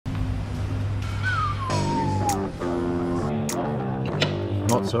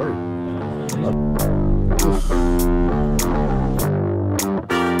Not sorry.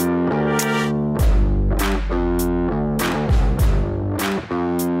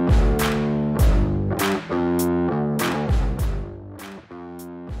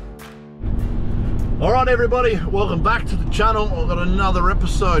 Alright everybody, welcome back to the channel. I've got another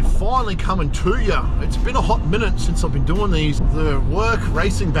episode finally coming to you. It's been a hot minute since I've been doing these. The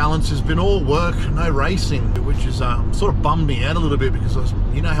work-racing balance has been all work, no racing, which is sort of bummed me out a little bit because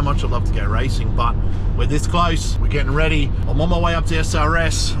you know how much I love to go racing, but we're this close, we're getting ready. I'm on my way up to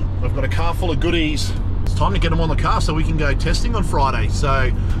SRS. I've got a car full of goodies. It's time to get them on the car so we can go testing on Friday.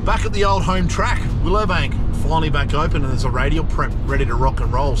 So back at the old home track, Willowbank, finally back open, and there's a radial prep ready to rock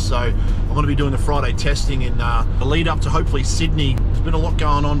and roll. So I'm going to be doing the Friday testing in the lead up to hopefully Sydney. There's been a lot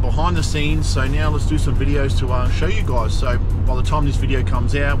going on behind the scenes, so now let's do some videos to show you guys. So by the time this video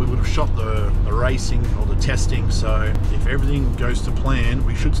comes out, we would have shot the racing or the testing. So if everything goes to plan,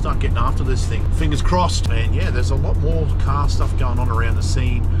 we should start getting after this thing. Fingers crossed. And yeah, there's a lot more car stuff going on around the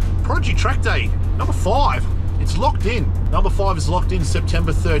scene. Prodigy Track Day number 5. It's locked in. Number 5 is locked in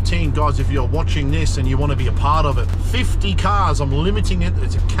September 13. Guys, if you're watching this and you want to be a part of it, 50 cars. I'm limiting it.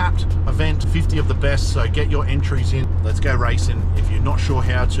 It's a capped event, 50 of the best. So get your entries in. Let's go racing. If you're not sure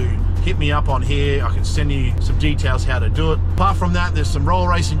how to, hit me up on here. I can send you some details how to do it. Apart from that, there's some roller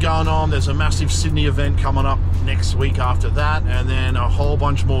racing going on. There's a massive Sydney event coming up next week after that, and then a whole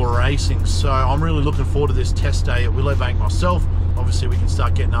bunch more racing. So I'm really looking forward to this test day at Willowbank myself. Obviously we can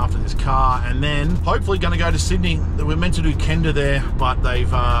start getting after this car, and then hopefully going to go to Sydney. We're meant to do Kenda there, but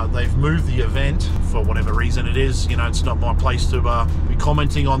they've moved the event for whatever reason it is. You know, it's not my place to be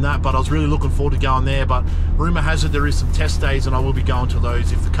commenting on that, but I was really looking forward to going there. But rumor has it there is some test days, and I will be going to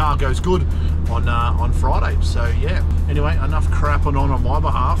those if the car goes good on Friday. So yeah, anyway, enough crapping on my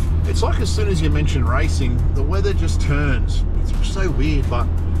behalf. It's like as soon as you mention racing, the weather just turns. It's so weird, but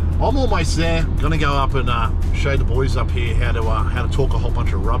I'm almost there. Gonna go up and show the boys up here how to talk a whole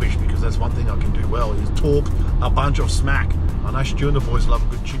bunch of rubbish, because that's one thing I can do well, is talk a bunch of smack. I know Stu and the boys love a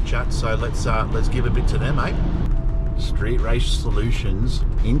good chit chat, so let's give a bit to them, mate. Street Race Solutions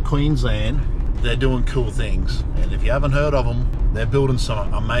in Queensland. They're doing cool things, and if you haven't heard of them, they're building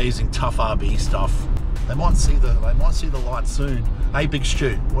some amazing tough RB stuff. They might see the light soon. Hey, Big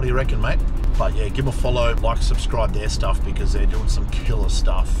Stu, what do you reckon, mate? But yeah, give them a follow, like, subscribe their stuff, because they're doing some killer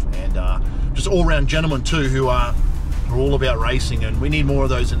stuff, and just all-round gentlemen too who are all about racing, and we need more of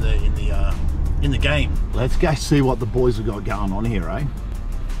those in the game. Let's go see what the boys have got going on here, eh?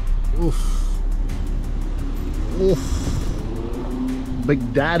 Oof, oof,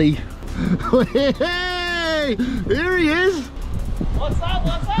 Big Daddy. Hey, here he is. What's up?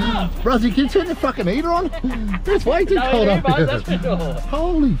 What's up? Bruzzy, can you turn the fucking heater on? It's way too cold up here. That's for sure.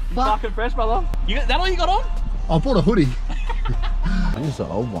 Holy fuck. Fucking fresh, brother. That all you got on? I bought a hoodie. This is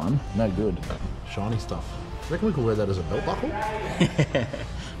an old one. No good. Shiny stuff. Reckon we could wear that as a belt buckle?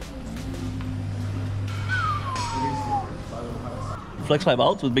 Flex play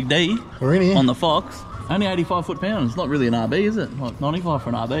bolts with Big D. We're in here. On the Fox. Only 85 foot-pounds. Not really an RB, is it? Like 95 for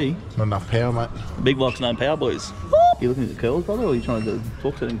an RB. Not enough power, mate. Big blocks, no power, boys. You looking at the curls, brother, or are you trying to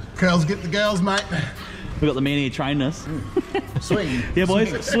talk settings? Curls get the girls, mate. We got the man here training us. Swing. Yeah, boys.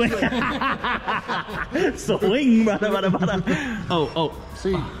 Swing. Swing, brother. Oh.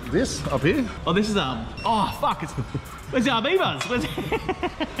 See this up here? Oh, this is oh fuck! Where's the RB buzz? Where's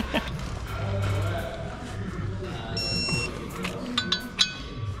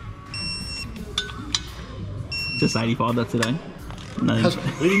Just 85. That's today. No.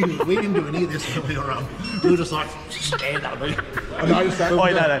 We didn't do any of this when we were just like, stand up. I noticed that. Oh, no.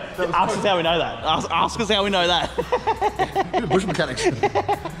 Ask us how we know that. Ask us how we know that. Bush mechanics.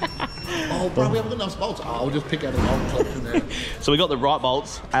 Oh, bro, we haven't got enough bolts. Oh, I'll just pick out a bolt collection there. So we got the right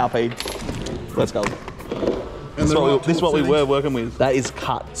bolts, ARP. Let's go. This is what we were working with. That is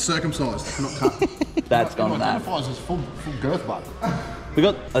cut. Circumcised, not cut. That's gone with that. Identifies as full girth butt. We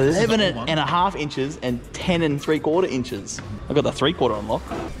got 11.5 inches and 10.75 inches. I got the 3/4 on lock.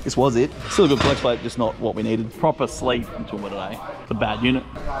 This was it. Still a good flex plate, just not what we needed. Proper sleep until today. It's a bad unit.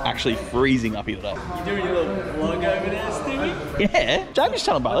 Actually freezing up here today. You doing your little vlog over there, Stewie? Yeah. Jamie's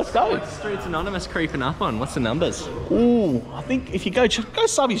channel, bro. Let's go. Streets Anonymous creeping up on. What's the numbers? Ooh, I think if you go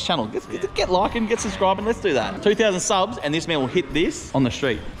sub his channel, get liking, get subscribing. Let's do that. 2,000 subs, and this man will hit this on the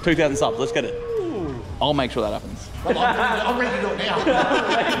street. 2,000 subs. Let's get it. Ooh. I'll make sure that happens. I'm ready to do it now.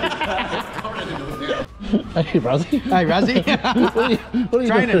 I'm ready to do it now. Hey, Razzie. Hey, Razzie. What are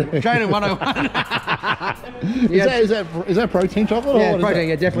you doing? Training 101. Is that protein chocolate? Yeah, or what protein. is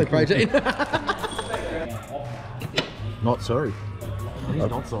Yeah, definitely protein. Not sorry. He's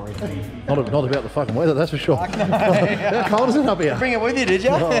not sorry. Not about the fucking weather, that's for sure. How cold is it up here? Bring it with you, did you?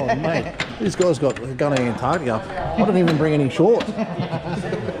 Oh, mate. These guys got gone to Antarctica. I didn't even bring any shorts.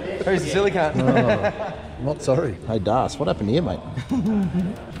 Who's the silly cunt? Not sorry. Hey, Das, what happened here, mate?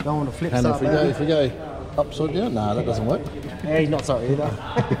 Don't want to flip And stuff. if we go upside down, no, that doesn't work. Yeah, he's not sorry either.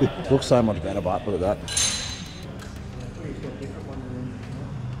 Looks so much better, but look at that.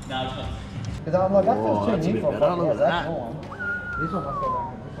 Because I'm like, that feels that's a too bit new for a better, fucking look at that's that. one. This one must go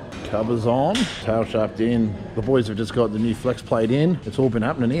back. Covers on, tail shaft in. The boys have just got the new flex plate in. It's all been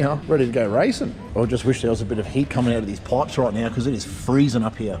happening here. Ready to go racing. I just wish there was a bit of heat coming out of these pipes right now because it is freezing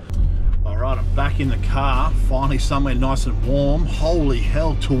up here. All right, I'm back in the car. Finally somewhere nice and warm. Holy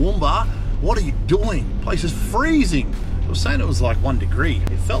hell, Toowoomba. What are you doing? The place is freezing. I was saying it was like 1 degree.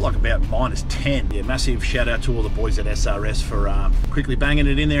 It felt like about -10. Yeah, massive shout out to all the boys at SRS for quickly banging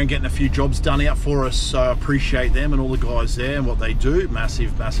it in there and getting a few jobs done out for us. So I appreciate them and all the guys there and what they do.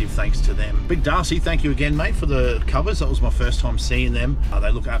 Massive thanks to them. Big Darcy, thank you again, mate, for the covers. That was my first time seeing them.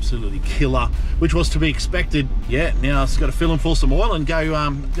 They look absolutely killer, which was to be expected. Yeah, now it's got to fill them full some oil and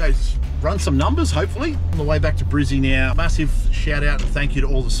go run some numbers, hopefully. On the way back to Brizzy now. Massive shout out and thank you to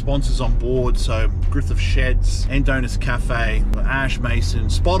all the sponsors on board. So Griffith Sheds, Donuts Cafe, Ash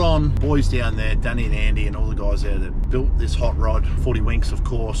Mason, Spot On, boys down there, Danny and Andy and all the guys there that built this hot rod. 40 Winks, of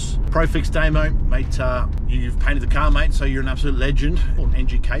course. Profix Damo, mate, you've painted the car, mate, so you're an absolute legend. And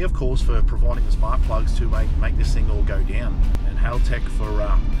NGK, of course, for providing the spark plugs to make this thing all go down. And Haltech for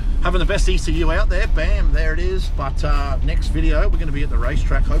having the best ECU out there. Bam, there it is. But next video, we're going to be at the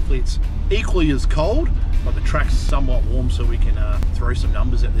racetrack. Hopefully it's equally as cold, but the track's somewhat warm so we can throw some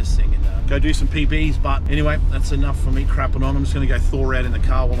numbers at this thing and go do some PBs. But anyway, that's enough for me crapping on. I'm just going to go thaw out in the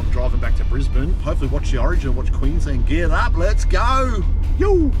car while I'm driving back to Brisbane. Hopefully watch the Origin, watch Queensland. Get up, let's go.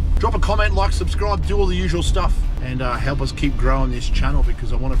 Yo! Drop a comment, like, subscribe, do all the usual stuff, and help us keep growing this channel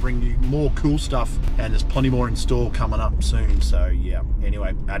because I want to bring you more cool stuff and there's plenty more in store coming up soon. So yeah,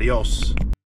 anyway, adios.